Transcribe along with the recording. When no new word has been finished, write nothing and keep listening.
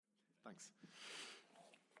Thanks.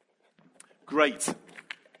 Great.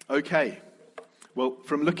 Okay. Well,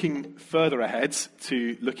 from looking further ahead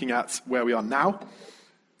to looking at where we are now,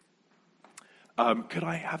 could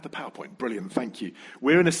I have the PowerPoint? Brilliant, thank you.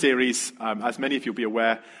 We're in a series, as many of you will be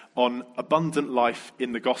aware, on abundant life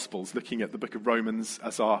in the Gospels, looking at the book of Romans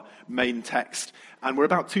as our main text. And we're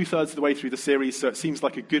about 2/3 of the way through the series, so it seems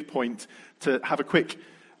like a good point to have a quick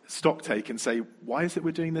stock take and say, why is it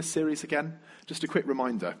we're doing this series again? Just a quick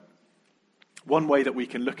reminder. One way that we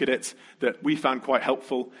can look at it that we found quite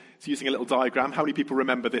helpful is using a little diagram. How many people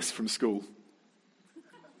remember this from school?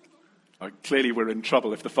 Clearly we're in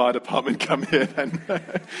trouble if the fire department come here then.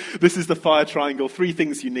 This is the fire triangle. 3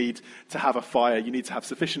 things you need to have a fire. You need to have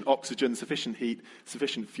sufficient oxygen, sufficient heat,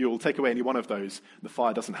 sufficient fuel. Take away any one of those, the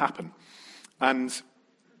fire doesn't happen. And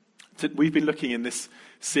we've been looking in this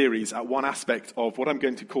series at one aspect of what I'm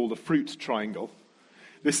going to call the fruit triangle.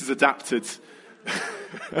 This is adapted...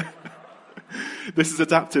 This is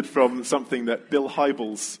adapted from something that Bill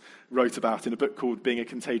Hybels wrote about in a book called Being a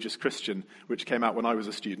Contagious Christian, which came out when I was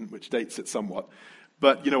a student, which dates it somewhat.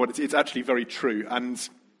 But you know what, it's actually very true. And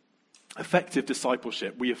effective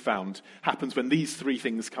discipleship, we have found, happens when these 3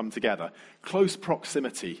 things come together. Close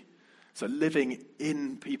proximity, so living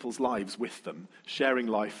in people's lives with them, sharing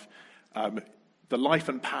life, the life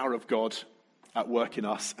and power of God at work in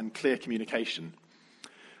us, and clear communication.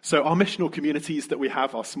 So our missional communities that we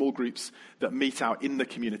have, our small groups that meet out in the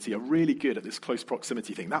community, are really good at this close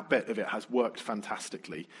proximity thing. That bit of it has worked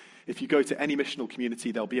fantastically. If you go to any missional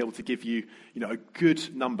community, they'll be able to give you, a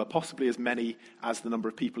good number, possibly as many as the number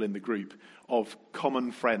of people in the group, of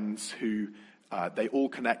common friends who they all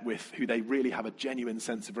connect with, who they really have a genuine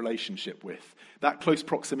sense of relationship with. That close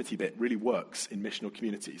proximity bit really works in missional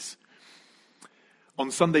communities. On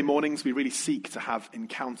Sunday mornings, we really seek to have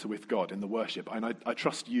encounter with God in the worship. And I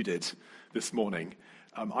trust you did this morning.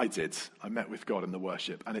 I did. I met with God in the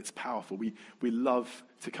worship, and it's powerful. We love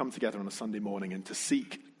to come together on a Sunday morning and to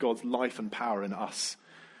seek God's life and power in us.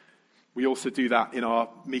 We also do that in our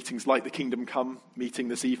meetings like the Kingdom Come meeting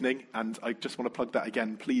this evening, and I just want to plug that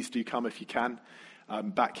again. Please do come if you can.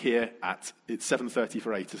 Back here it's 7:30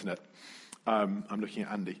 for 8, isn't it? I'm looking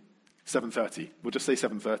at Andy. 7:30. We'll just say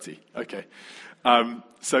 7:30. Okay.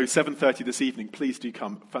 So 7:30 this evening, please do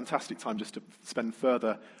come. Fantastic time just to spend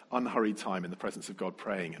further unhurried time in the presence of God,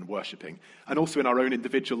 praying and worshipping. And also in our own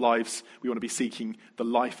individual lives, we want to be seeking the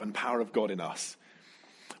life and power of God in us,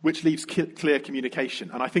 which leaves clear communication.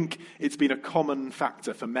 And I think it's been a common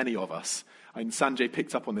factor for many of us. And Sanjay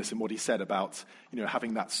picked up on this in what he said about,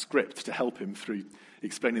 having that script to help him through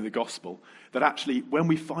explaining the gospel, that actually when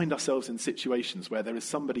we find ourselves in situations where there is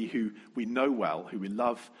somebody who we know well, who we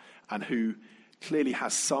love, and who clearly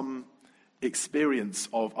has some experience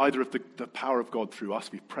of either of the power of God through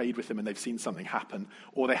us, we've prayed with them and they've seen something happen,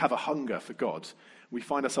 or they have a hunger for God, we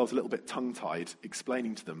find ourselves a little bit tongue-tied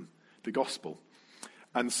explaining to them the gospel.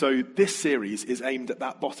 And so this series is aimed at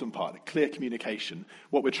that bottom part, the clear communication.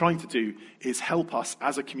 What we're trying to do is help us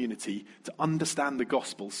as a community to understand the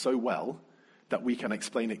gospel so well that we can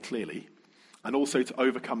explain it clearly, and also to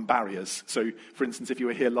overcome barriers. So, for instance, if you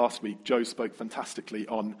were here last week, Joe spoke fantastically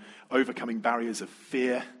on overcoming barriers of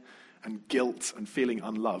fear and guilt and feeling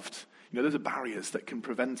unloved. Those are barriers that can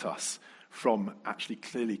prevent us from actually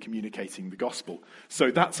clearly communicating the gospel.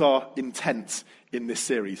 So that's our intent in this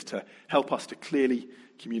series, to help us to clearly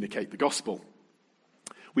communicate the gospel.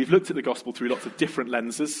 We've looked at the gospel through lots of different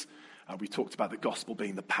lenses. We talked about the gospel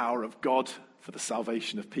being the power of God for the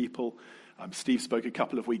salvation of people. Steve spoke a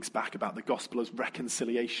couple of weeks back about the gospel as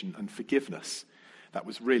reconciliation and forgiveness. That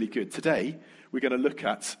was really good. Today, we're going to look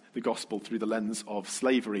at the gospel through the lens of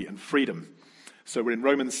slavery and freedom. So we're in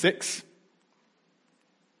Romans 6.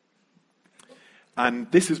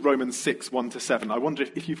 And this is Romans 6, 1-7. I wonder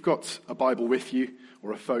if you've got a Bible with you,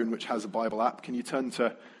 or a phone which has a Bible app, can you turn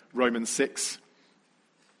to Romans 6?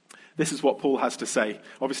 This is what Paul has to say.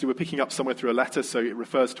 Obviously, we're picking up somewhere through a letter, so it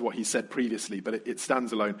refers to what he said previously, but it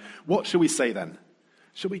stands alone. What shall we say then?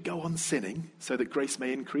 Shall we go on sinning so that grace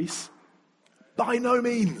may increase? By no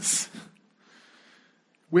means.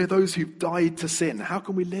 We're those who've died to sin. How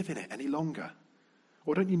can we live in it any longer?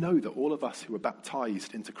 Or don't you know that all of us who were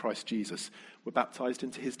baptized into Christ Jesus were baptized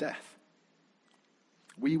into his death?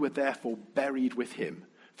 We were therefore buried with him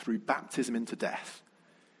through baptism into death,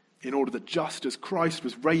 in order that just as Christ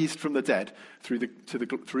was raised from the dead through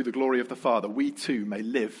the glory of the Father, we too may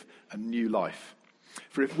live a new life.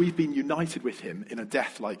 For if we've been united with him in a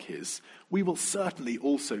death like his, we will certainly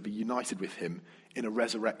also be united with him in a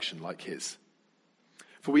resurrection like his.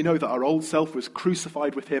 For we know that our old self was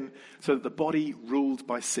crucified with him so that the body ruled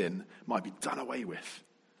by sin might be done away with,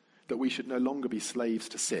 that we should no longer be slaves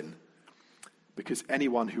to sin, because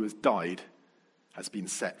anyone who has died has been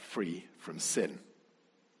set free from sin.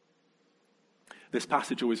 This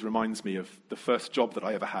passage always reminds me of the first job that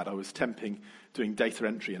I ever had. I was temping, doing data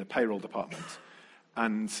entry in a payroll department.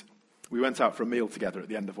 And we went out for a meal together at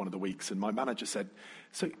the end of one of the weeks, and my manager said,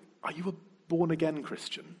 "So, are you a born-again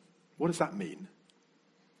Christian? What does that mean?"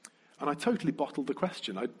 And I totally bottled the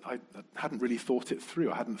question. I hadn't really thought it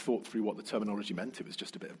through. I hadn't thought through what the terminology meant. It was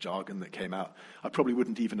just a bit of jargon that came out. I probably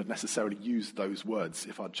wouldn't even have necessarily used those words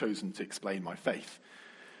if I'd chosen to explain my faith.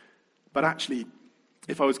 But actually,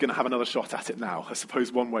 if I was going to have another shot at it now, I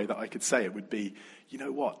suppose one way that I could say it would be, you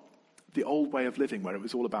know what? The old way of living where it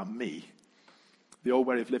was all about me, the old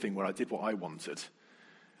way of living where I did what I wanted,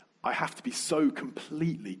 I have to be so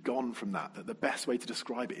completely gone from that the best way to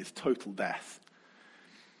describe it is total death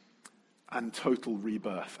and total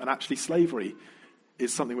rebirth. And actually slavery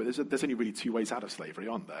is something where there's only really two ways out of slavery,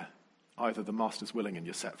 aren't there? Either the master's willing and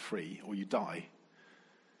you're set free, or you die.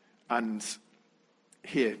 And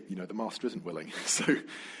here, the master isn't willing. So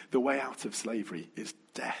the way out of slavery is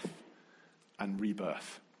death and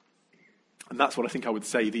rebirth. And that's what I think I would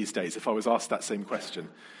say these days if I was asked that same question.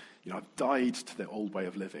 I've died to the old way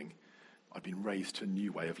of living. I've been raised to a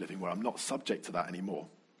new way of living where I'm not subject to that anymore.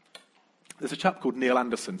 There's a chap called Neil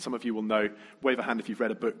Anderson. Some of you will know. Wave a hand if you've read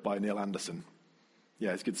a book by Neil Anderson.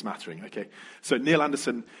 Yeah, it's good smattering. Okay. So Neil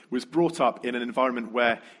Anderson was brought up in an environment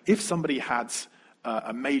where if somebody had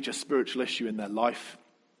a major spiritual issue in their life,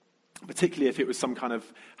 particularly if it was some kind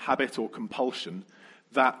of habit or compulsion,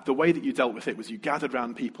 that the way that you dealt with it was you gathered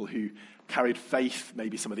around people who carried faith,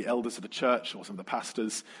 maybe some of the elders of the church or some of the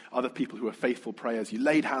pastors, other people who were faithful prayers. You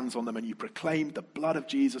laid hands on them and you proclaimed the blood of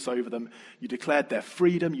Jesus over them. You declared their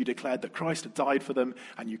freedom. You declared that Christ had died for them,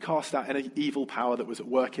 and you cast out any evil power that was at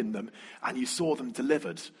work in them, and you saw them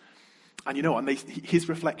delivered. And his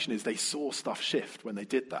reflection is they saw stuff shift when they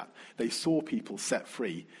did that. They saw people set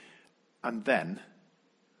free, and then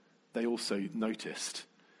they also noticed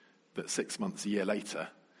that 6 months, a year later,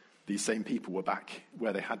 these same people were back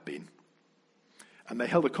where they had been. And they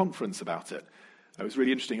held a conference about it. It was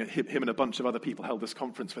really interesting. Him and a bunch of other people held this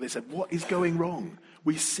conference where they said, what is going wrong?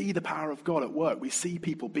 We see the power of God at work. We see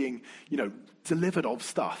people being, delivered of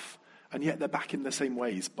stuff. And yet they're back in the same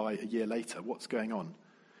ways by a year later. What's going on?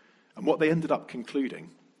 And what they ended up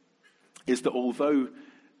concluding is that although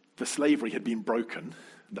the slavery had been broken,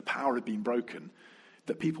 the power had been broken,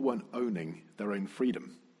 that people weren't owning their own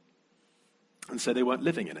freedom. And so they weren't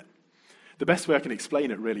living in it. The best way I can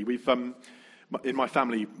explain it, really, in my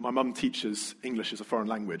family, my mum teaches English as a foreign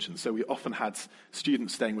language, and so we often had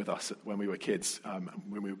students staying with us when we were kids,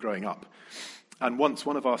 when we were growing up. And once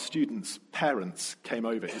one of our students' parents came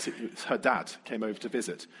over, her dad came over to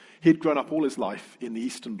visit. He'd grown up all his life in the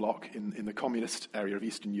Eastern Bloc, in the communist area of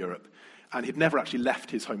Eastern Europe, and he'd never actually left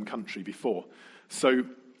his home country before. So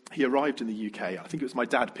he arrived in the UK. I think it was my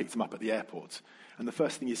dad picked him up at the airport. And the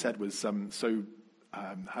first thing he said was,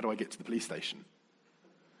 how do I get to the police station?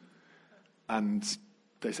 And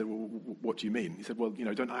they said, well, what do you mean? He said, well,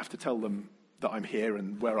 don't I have to tell them that I'm here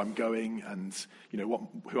and where I'm going and,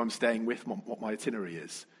 who I'm staying with, what my itinerary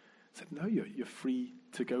is? I said, no, you're free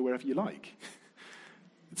to go wherever you like.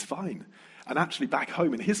 It's fine. And actually back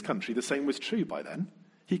home in his country, the same was true by then.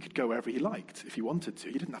 He could go wherever he liked if he wanted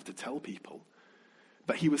to. He didn't have to tell people.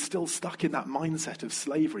 But he was still stuck in that mindset of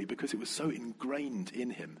slavery because it was so ingrained in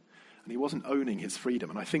him. And he wasn't owning his freedom.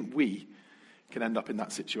 And I think we can end up in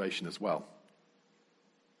that situation as well.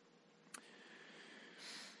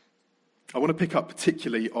 I want to pick up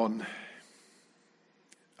particularly on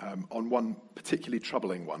one particularly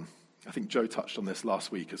troubling one. I think Joe touched on this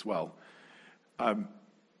last week as well.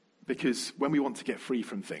 Because when we want to get free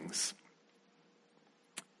from things,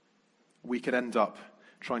 we can end up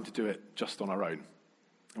trying to do it just on our own.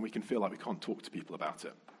 And we can feel like we can't talk to people about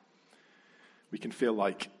it. We can feel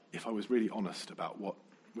like if I was really honest about what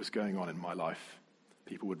was going on in my life,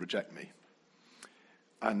 people would reject me.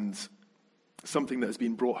 And something that has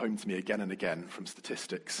been brought home to me again and again from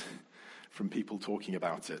statistics, from people talking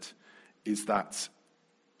about it, is that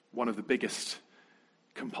one of the biggest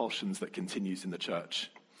compulsions that continues in the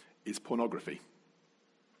church is pornography.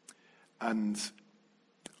 And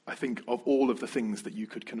I think of all of the things that you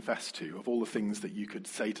could confess to, of all the things that you could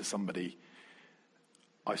say to somebody,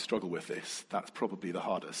 I struggle with this, that's probably the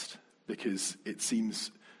hardest, because it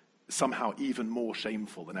seems somehow even more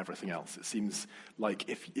shameful than everything else. It seems like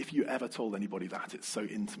if you ever told anybody that, it's so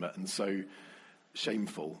intimate and so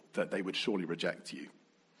shameful that they would surely reject you.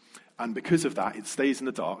 And because of that, it stays in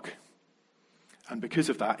the dark. And because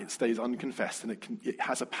of that, it stays unconfessed, and it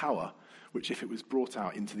has a power which, if it was brought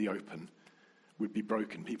out into the open, would be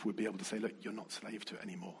broken. People would be able to say, look, you're not slave to it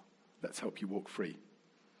anymore. Let's help you walk free.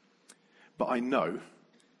 But I know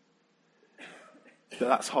that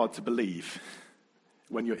that's hard to believe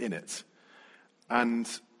when you're in it. And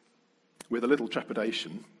with a little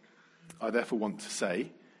trepidation, I therefore want to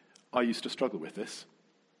say, I used to struggle with this.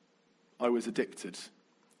 I was addicted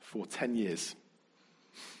for 10 years,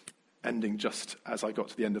 ending just as I got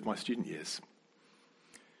to the end of my student years.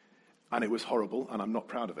 And it was horrible, and I'm not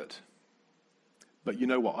proud of it. But you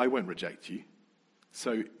know what? I won't reject you.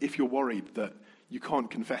 So if you're worried that you can't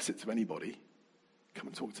confess it to anybody, come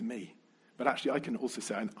and talk to me. But actually, I can also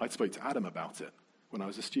say, I spoke to Adam about it when I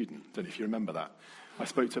was a student. Don't know if you remember that. I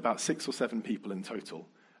spoke to about 6 or 7 people in total,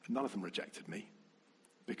 and none of them rejected me,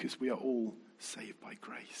 because we are all saved by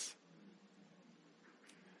grace.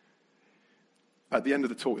 At the end of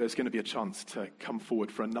the talk, there's going to be a chance to come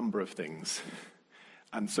forward for a number of things.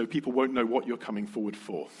 And so people won't know what you're coming forward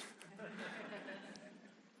for.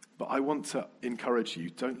 But I want to encourage you,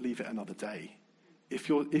 don't leave it another day. If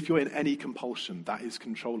you're in any compulsion that is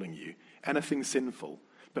controlling you, anything sinful,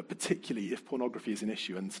 but particularly if pornography is an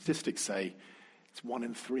issue, and statistics say it's 1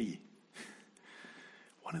 in 3.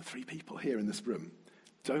 1 in 3 people here in this room.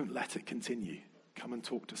 Don't let it continue. Come and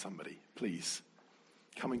talk to somebody, please.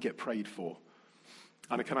 Come and get prayed for.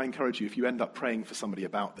 And can I encourage you, if you end up praying for somebody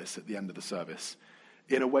about this at the end of the service,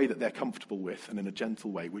 in a way that they're comfortable with and in a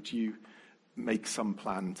gentle way, would you make some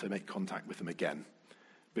plan to make contact with them again?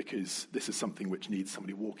 Because this is something which needs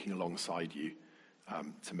somebody walking alongside you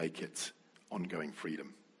to make it ongoing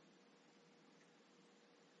freedom.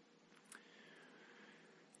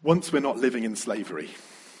 Once we're not living in slavery,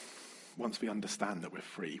 once we understand that we're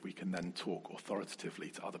free, we can then talk authoritatively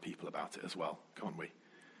to other people about it as well, can't we?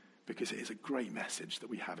 Because it is a great message that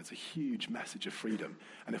we have. It's a huge message of freedom.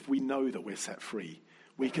 And if we know that we're set free,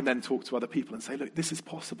 we can then talk to other people and say, look, this is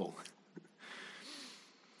possible.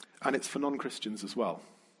 And it's for non-Christians as well.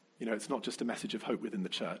 You know, it's not just a message of hope within the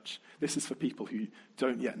church. This is for people who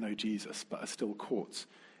don't yet know Jesus, but are still caught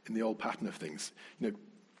in the old pattern of things. You know,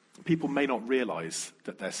 people may not realize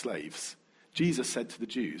that they're slaves. Jesus said to the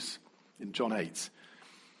Jews in John 8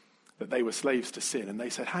 that they were slaves to sin, and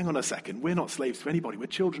they said, hang on a second, we're not slaves to anybody, we're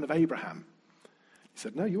children of Abraham. He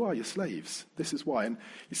said, no, you are, you're slaves. This is why. And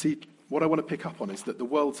you see, what I want to pick up on is that the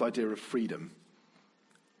world's idea of freedom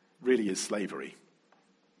really is slavery.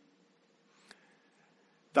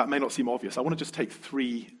 That may not seem obvious. I want to just take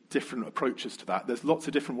 3 different approaches to that. There's lots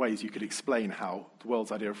of different ways you could explain how the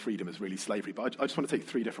world's idea of freedom is really slavery, but I just want to take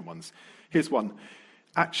 3 different ones. Here's one.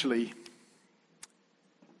 Actually,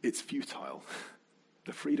 it's futile.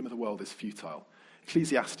 The freedom of the world is futile.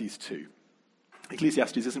 Ecclesiastes 2.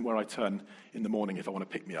 Ecclesiastes isn't where I turn in the morning if I want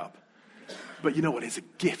to pick me up. But you know what? It's a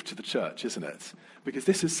gift to the church, isn't it? Because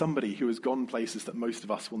this is somebody who has gone places that most of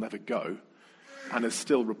us will never go, and has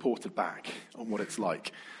still reported back on what it's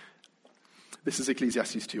like. This is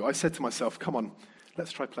Ecclesiastes 2. I said to myself, come on,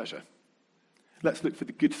 let's try pleasure. Let's look for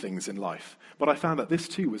the good things in life. But I found that this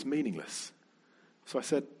too was meaningless. So I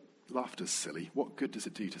said, laughter's silly. What good does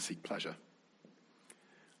it do to seek pleasure?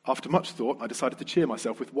 After much thought, I decided to cheer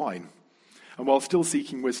myself with wine. And while still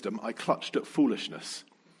seeking wisdom, I clutched at foolishness.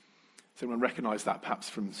 Does anyone recognize that perhaps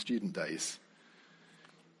from student days?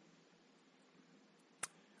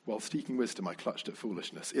 While seeking wisdom, I clutched at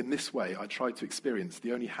foolishness. In this way, I tried to experience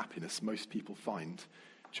the only happiness most people find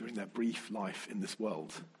during their brief life in this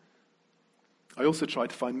world. I also tried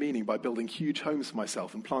to find meaning by building huge homes for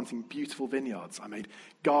myself and planting beautiful vineyards. I made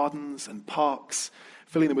gardens and parks,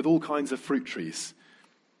 filling them with all kinds of fruit trees.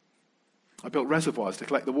 I built reservoirs to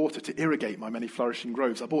collect the water to irrigate my many flourishing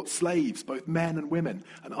groves. I bought slaves, both men and women,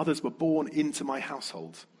 and others were born into my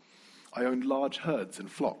household. I owned large herds and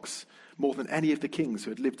flocks, more than any of the kings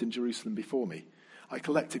who had lived in Jerusalem before me. I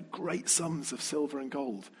collected great sums of silver and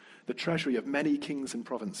gold, the treasury of many kings and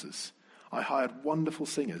provinces. I hired wonderful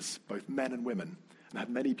singers, both men and women, and had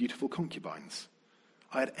many beautiful concubines.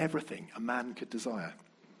 I had everything a man could desire.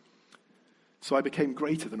 So I became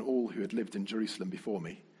greater than all who had lived in Jerusalem before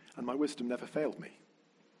me, and my wisdom never failed me.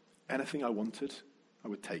 Anything I wanted, I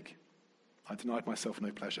would take. I denied myself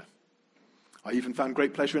no pleasure. I even found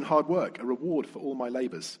great pleasure in hard work, a reward for all my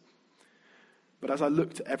labors. But as I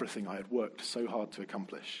looked at everything I had worked so hard to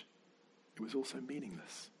accomplish, it was also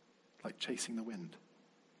meaningless, like chasing the wind.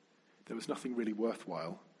 There was nothing really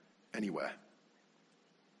worthwhile anywhere.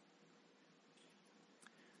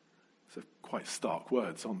 So quite stark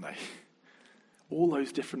words, aren't they? All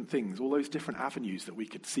those different things, all those different avenues that we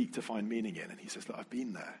could seek to find meaning in. And he says, look, I've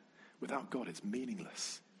been there. Without God, it's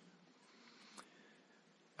meaningless.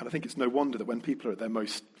 And I think it's no wonder that when people are at their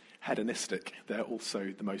most hedonistic, they're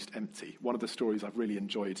also the most empty. One of the stories I've really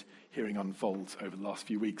enjoyed hearing unfold over the last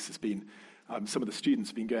few weeks has been some of the students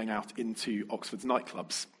have been going out into Oxford's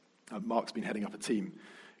nightclubs. Mark's been heading up a team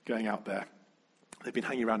going out there. They've been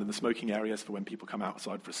hanging around in the smoking areas for when people come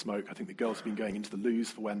outside for a smoke. I think the girls have been going into the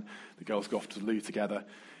loos for when the girls go off to the loo together.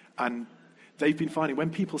 And they've been finding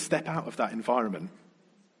when people step out of that environment,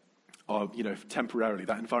 or, temporarily,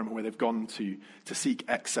 that environment where they've gone to seek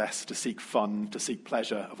excess, to seek fun, to seek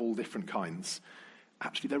pleasure of all different kinds,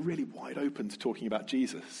 actually they're really wide open to talking about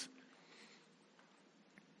Jesus.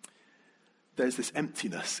 There's this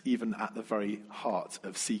emptiness even at the very heart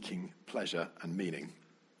of seeking pleasure and meaning.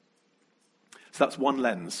 So that's one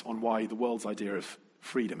lens on why the world's idea of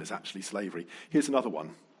freedom is actually slavery. Here's another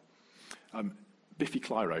one. Biffy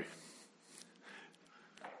Clyro.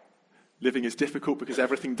 Living is difficult because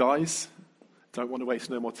everything dies. Don't want to waste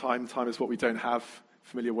no more time. Time is what we don't have.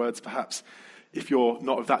 Familiar words, perhaps. If you're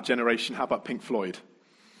not of that generation, how about Pink Floyd?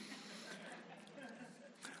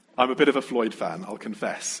 I'm a bit of a Floyd fan, I'll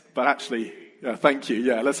confess. But actually, thank you.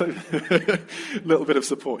 Yeah, let's have a little bit of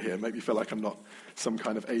support here. Make me feel like I'm not some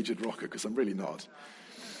kind of aged rocker, because I'm really not.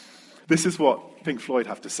 This is what Pink Floyd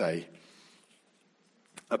have to say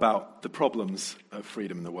about the problems of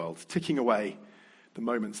freedom in the world. Ticking away the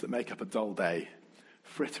moments that make up a dull day,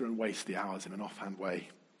 fritter and waste the hours in an offhand way,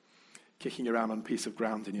 kicking around on a piece of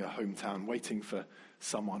ground in your hometown, waiting for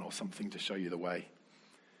someone or something to show you the way.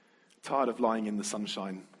 Tired of lying in the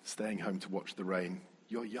sunshine, staying home to watch the rain.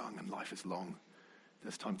 You're young and life is long.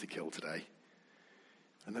 There's time to kill today.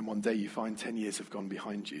 And then one day you find 10 years have gone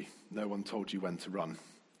behind you. No one told you when to run.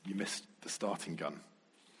 You missed the starting gun.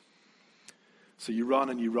 So you run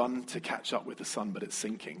and you run to catch up with the sun, but it's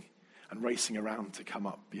sinking and racing around to come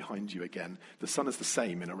up behind you again. The sun is the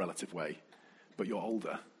same in a relative way, but you're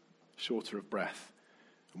older, shorter of breath,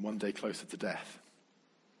 and one day closer to death.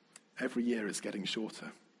 Every year is getting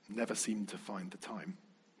shorter. Never seem to find the time.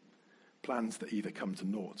 Plans that either come to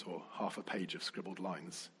naught or half a page of scribbled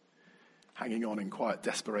lines. Hanging on in quiet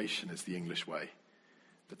desperation is the English way.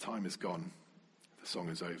 The time is gone. The song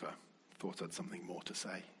is over. Thought I'd something more to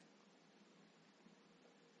say.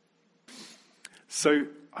 So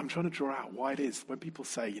I'm trying to draw out why it is when people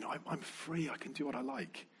say, I'm free, I can do what I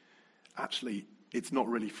like. Actually, it's not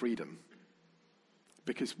really freedom.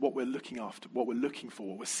 Because what we're looking after, what we're looking for,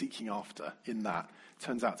 what we're seeking after in that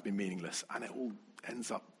turns out to be meaningless, and it all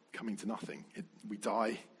ends up coming to nothing. We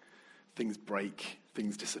die, things break,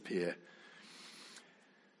 things disappear.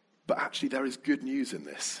 But actually there is good news in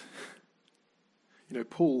this.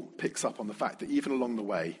 Paul picks up on the fact that even along the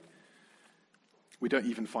way, we don't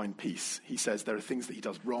even find peace. He says there are things that he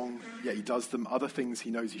does wrong, yet he does them. Other things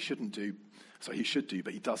he knows he shouldn't do, so he should do,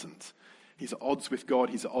 but he doesn't. He's at odds with God,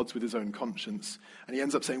 he's at odds with his own conscience. And he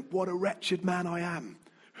ends up saying, what a wretched man I am.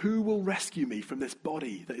 Who will rescue me from this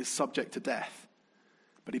body that is subject to death?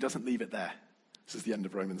 But he doesn't leave it there. This is the end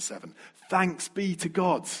of Romans 7. Thanks be to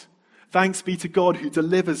God. Thanks be to God who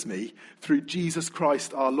delivers me through Jesus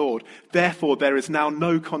Christ our Lord. Therefore, there is now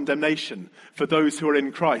no condemnation for those who are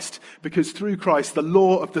in Christ, because through Christ, the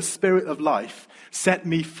law of the Spirit of life set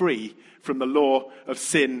me free from the law of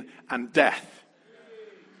sin and death.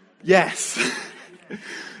 Yes.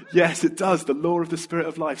 Yes, it does. The law of the Spirit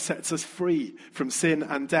of life sets us free from sin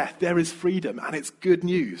and death. There is freedom, and it's good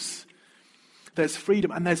news. There's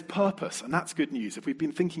freedom and there's purpose, and that's good news. If we've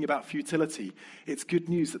been thinking about futility, it's good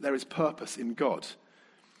news that there is purpose in God.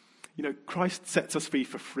 Christ sets us free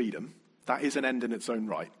for freedom. That is an end in its own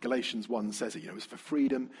right. Galatians 1 says it. It was for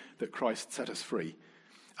freedom that Christ set us free.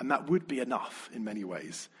 And that would be enough in many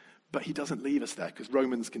ways. But he doesn't leave us there, because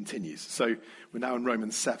Romans continues. So we're now in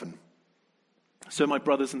Romans 7. So my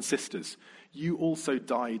brothers and sisters, you also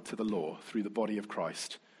died to the law through the body of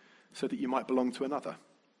Christ, so that you might belong to another.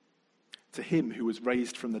 To him who was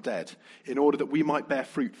raised from the dead, in order that we might bear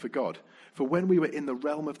fruit for God. For when we were in the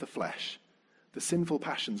realm of the flesh, the sinful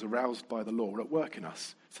passions aroused by the law were at work in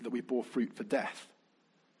us, so that we bore fruit for death.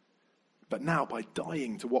 But now, by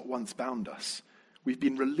dying to what once bound us, we've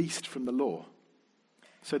been released from the law,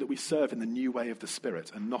 so that we serve in the new way of the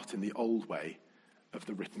Spirit and not in the old way of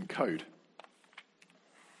the written code.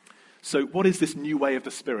 So what is this new way of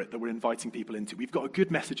the Spirit that we're inviting people into? We've got a good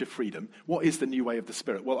message of freedom. What is the new way of the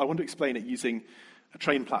Spirit? Well, I want to explain it using a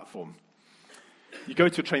train platform. You go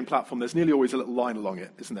to a train platform, there's nearly always a little line along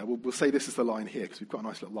it, isn't there? We'll say this is the line here, because we've got a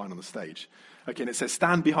nice little line on the stage. Okay, and it says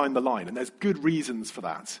stand behind the line, and there's good reasons for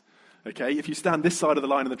that. Okay, if you stand this side of the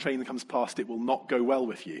line and the train that comes past, it will not go well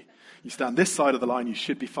with you. You stand this side of the line, you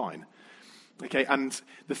should be fine. Okay, and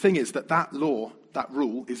the thing is that law, that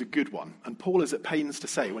rule, is a good one. And Paul is at pains to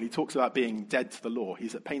say, when he talks about being dead to the law,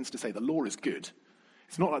 he's at pains to say the law is good.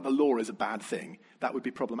 It's not like the law is a bad thing. That would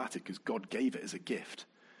be problematic, because God gave it as a gift.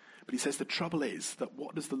 But he says the trouble is that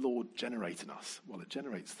what does the law generate in us? Well, it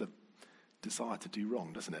generates the desire to do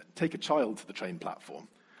wrong, doesn't it? Take a child to the train platform.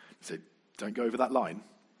 Say, don't go over that line.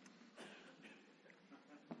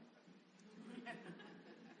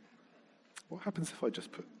 What happens if I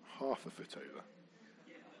just put half a foot over?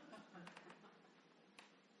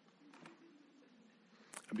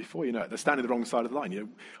 And before you know it, they're standing the wrong side of the line.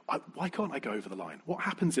 Why can't I go over the line? What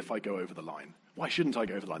happens if I go over the line? Why shouldn't I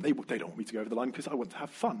go over the line? They don't want me to go over the line because I want to have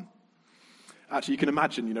fun. Actually, you can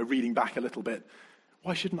imagine, reading back a little bit,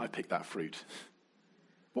 why shouldn't I pick that fruit?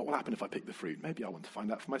 What will happen if I pick the fruit? Maybe I want to find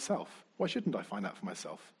out for myself. Why shouldn't I find out for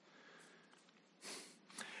myself?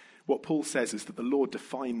 What Paul says is that the law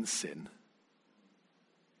defines sin,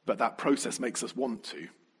 but that process makes us want to.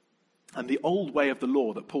 And the old way of the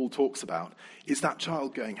law that Paul talks about is that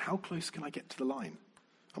child going, how close can I get to the line?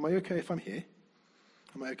 Am I okay if I'm here?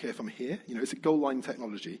 Am I okay if I'm here? Is it goal line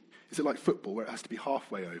technology? Is it like football where it has to be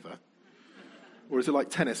halfway over? Or is it like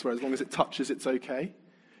tennis where as long as it touches, it's okay?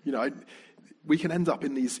 We can end up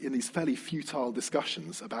in these fairly futile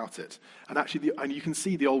discussions about it. And actually, and you can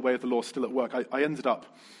see the old way of the law still at work. I ended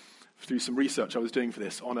up, through some research I was doing for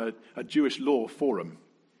this, on a Jewish law forum.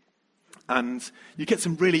 And you get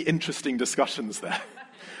some really interesting discussions there.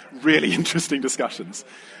 Really interesting discussions.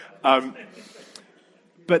 But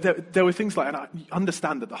there were things like, and I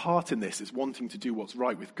understand that the heart in this is wanting to do what's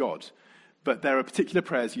right with God. But there are particular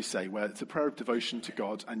prayers you say where it's a prayer of devotion to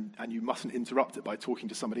God and you mustn't interrupt it by talking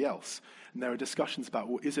to somebody else. And there are discussions about,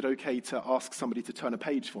 well, is it okay to ask somebody to turn a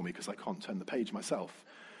page for me because I can't turn the page myself?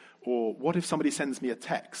 Or what if somebody sends me a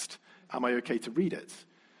text? Am I okay to read it?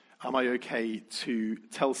 Am I okay to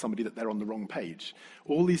tell somebody that they're on the wrong page?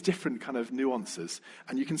 All these different kind of nuances.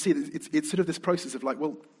 And you can see that it's sort of this process of like,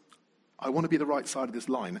 well, I want to be the right side of this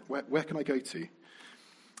line. Where can I go to?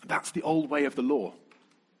 That's the old way of the law.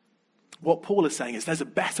 What Paul is saying is there's a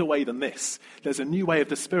better way than this. There's a new way of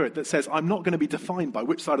the Spirit that says I'm not going to be defined by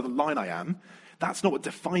which side of the line I am. That's not what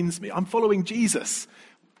defines me. I'm following Jesus.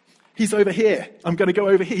 He's over here. I'm going to go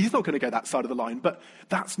over here. He's not going to go that side of the line, but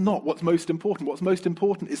that's not what's most important. What's most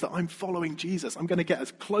important is that I'm following Jesus. I'm going to get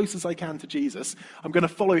as close as I can to Jesus. I'm going to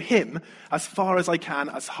follow him as far as I can,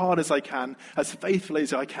 as hard as I can, as faithfully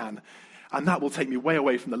as I can, and that will take me way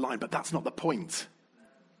away from the line, but that's not the point.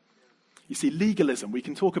 You see, legalism, we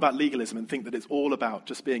can talk about legalism and think that it's all about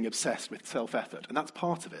just being obsessed with self-effort, and that's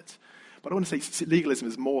part of it. But I want to say legalism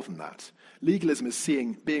is more than that. Legalism is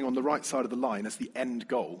seeing being on the right side of the line as the end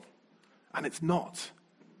goal. And it's not.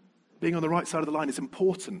 Being on the right side of the line is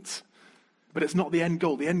important, but it's not the end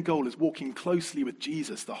goal. The end goal is walking closely with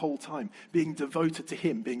Jesus the whole time, being devoted to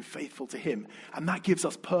him, being faithful to him. And that gives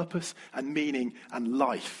us purpose and meaning and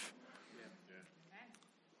life.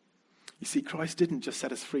 You see, Christ didn't just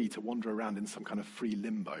set us free to wander around in some kind of free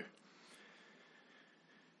limbo. I'm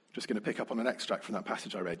just going to pick up on an extract from that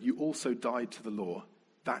passage I read. You also died to the law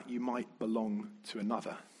that you might belong to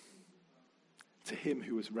another, to him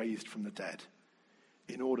who was raised from the dead,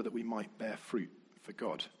 in order that we might bear fruit for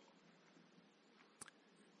God.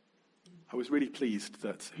 I was really pleased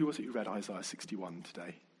that, who was it who read Isaiah 61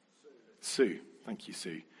 today? Sue. Thank you,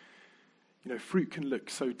 Sue. Fruit can look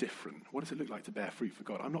so different. What does it look like to bear fruit for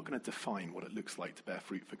God? I'm not going to define what it looks like to bear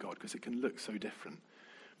fruit for God because it can look so different.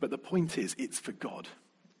 But the point is, it's for God.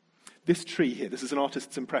 This tree here, this is an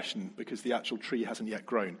artist's impression because the actual tree hasn't yet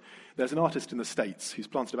grown. There's an artist in the States who's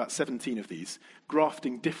planted about 17 of these,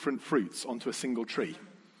 grafting different fruits onto a single tree.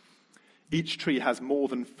 Each tree has more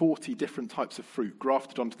than 40 different types of fruit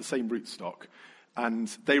grafted onto the same rootstock, and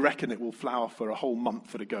they reckon it will flower for a whole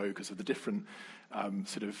month at a go because of the different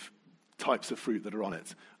sort of types of fruit that are on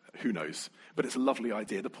it. Who knows? But it's a lovely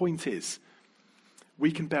idea. The point is,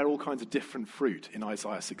 we can bear all kinds of different fruit in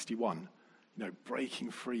Isaiah 61.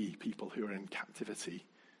 Breaking free people who are in captivity,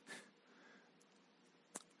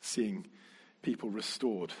 seeing people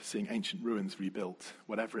restored, seeing ancient ruins rebuilt,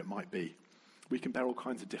 whatever it might be. We can bear all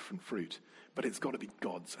kinds of different fruit, but it's got to be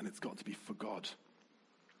God's and it's got to be for God.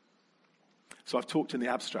 So I've talked in the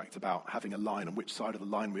abstract about having a line and which side of the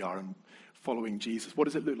line we are and following Jesus. What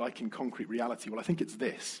does it look like in concrete reality? Well, I think it's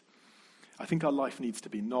this. I think our life needs to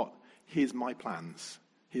be not, here's my plans,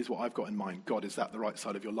 here's what I've got in mind. God, is that the right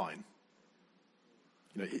side of your line?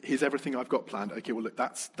 Here's everything I've got planned. Okay, well, look,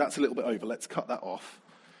 that's a little bit over. Let's cut that off,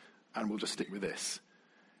 and we'll just stick with this.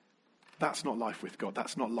 That's not life with God.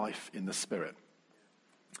 That's not life in the Spirit.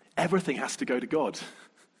 Everything has to go to God.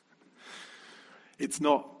 It's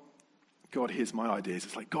not, God, here's my ideas.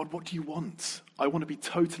 It's like, God, what do you want? I want to be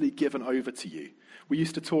totally given over to you. We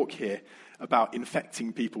used to talk here about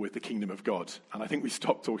infecting people with the kingdom of God, and I think we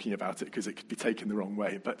stopped talking about it because it could be taken the wrong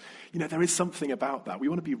way. But, there is something about that. We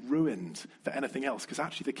want to be ruined for anything else because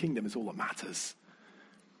actually the kingdom is all that matters.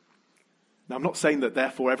 Now, I'm not saying that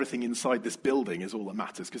therefore everything inside this building is all that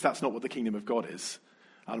matters because that's not what the kingdom of God is.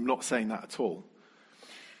 And I'm not saying that at all.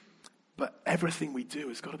 But everything we do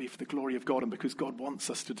has got to be for the glory of God and because God wants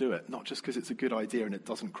us to do it, not just because it's a good idea and it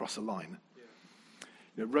doesn't cross a line.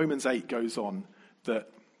 Romans 8 goes on that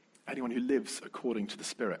anyone who lives according to the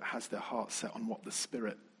Spirit has their heart set on what the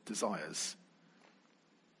Spirit desires.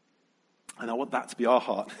 And I want that to be our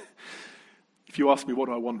heart. If you ask me what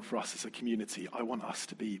do I want for us as a community, I want us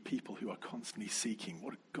to be people who are constantly seeking,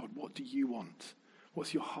 God, what do you want?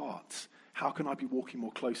 What's your heart? How can I be walking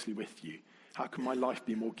more closely with you? How can my life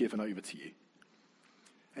be more given over to you?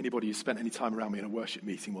 Anybody who's spent any time around me in a worship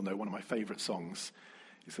meeting will know one of my favourite songs.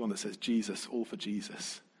 It's the one that says, Jesus, all for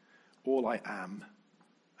Jesus, all I am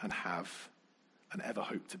and have and ever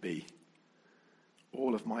hope to be.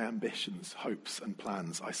 All of my ambitions, hopes and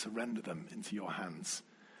plans, I surrender them into your hands,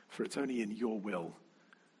 for it's only in your will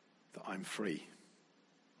that I'm free.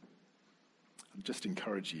 I just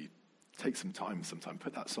encourage you, take some time sometime,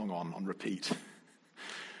 put that song on repeat.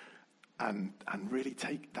 And really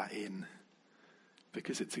take that in,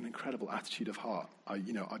 because it's an incredible attitude of heart.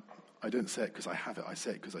 I don't say it because I have it, I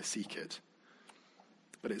say it because I seek it.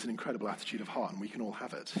 But it's an incredible attitude of heart, and we can all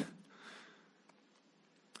have it.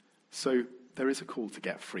 So there is a call to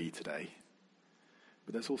get free today,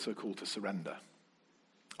 but there's also a call to surrender.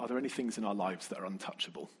 Are there any things in our lives that are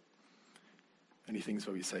untouchable? Any things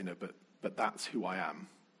where we say, no, but that's who I am.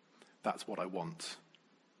 That's what I want.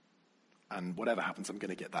 And whatever happens, I'm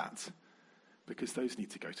going to get that. Because those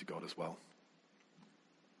need to go to God as well.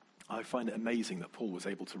 I find it amazing that Paul was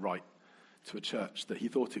able to write to a church that he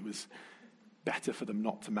thought it was better for them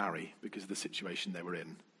not to marry because of the situation they were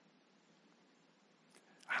in.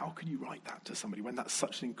 How can you write that to somebody when that's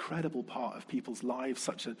such an incredible part of people's lives,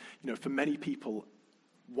 for many people,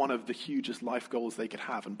 one of the hugest life goals they could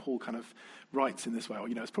have, and Paul kind of writes in this way,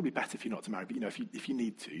 it's probably better for you not to marry, but if you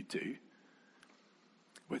need to, do.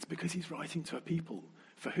 Well, it's because he's writing to a people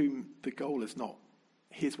for whom the goal is not,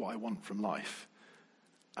 here's what I want from life,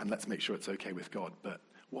 and let's make sure it's okay with God, but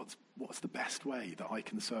what's the best way that I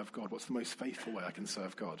can serve God? What's the most faithful way I can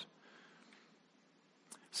serve God?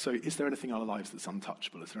 So is there anything in our lives that's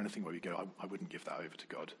untouchable? Is there anything where we go, I wouldn't give that over to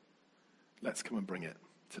God? Let's come and bring it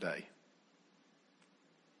today.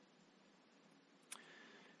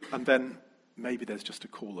 And then maybe there's just a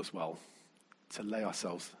call as well to lay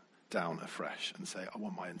ourselves down afresh and say, I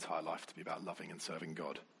want my entire life to be about loving and serving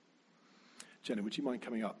God. Jenna, would you mind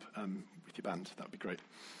coming up with your band? That would be great.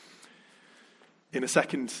 In a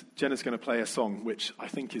second, Jenna's going to play a song which I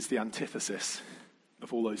think is the antithesis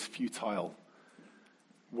of all those futile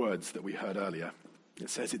words that we heard earlier. It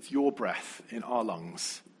says, it's your breath in our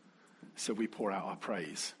lungs, so we pour out our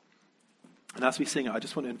praise. And as we sing it, I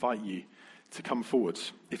just want to invite you to come forward.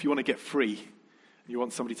 If you want to get free, you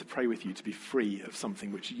want somebody to pray with you to be free of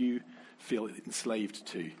something which you feel enslaved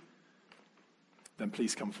to, then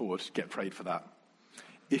please come forward, get prayed for that.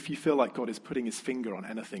 If you feel like God is putting his finger on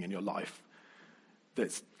anything in your life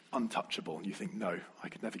that's untouchable and you think, no, I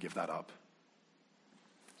could never give that up,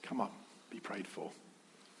 come up, be prayed for.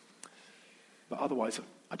 But otherwise,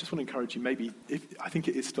 I just want to encourage you, I think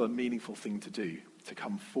it is still a meaningful thing to do, to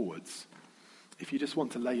come forwards. If you just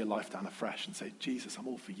want to lay your life down afresh and say, Jesus, I'm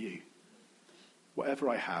all for you. Whatever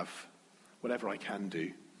I have, whatever I can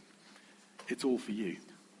do, it's all for you.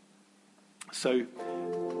 So,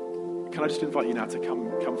 can I just invite you now to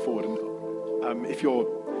come forward? And if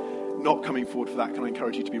you're not coming forward for that, can I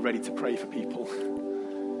encourage you to be ready to pray for people?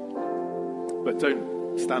 But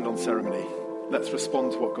don't stand on ceremony. Let's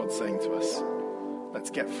respond to what God's saying to us. Let's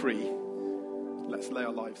get free. Let's lay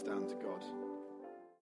our lives down to God.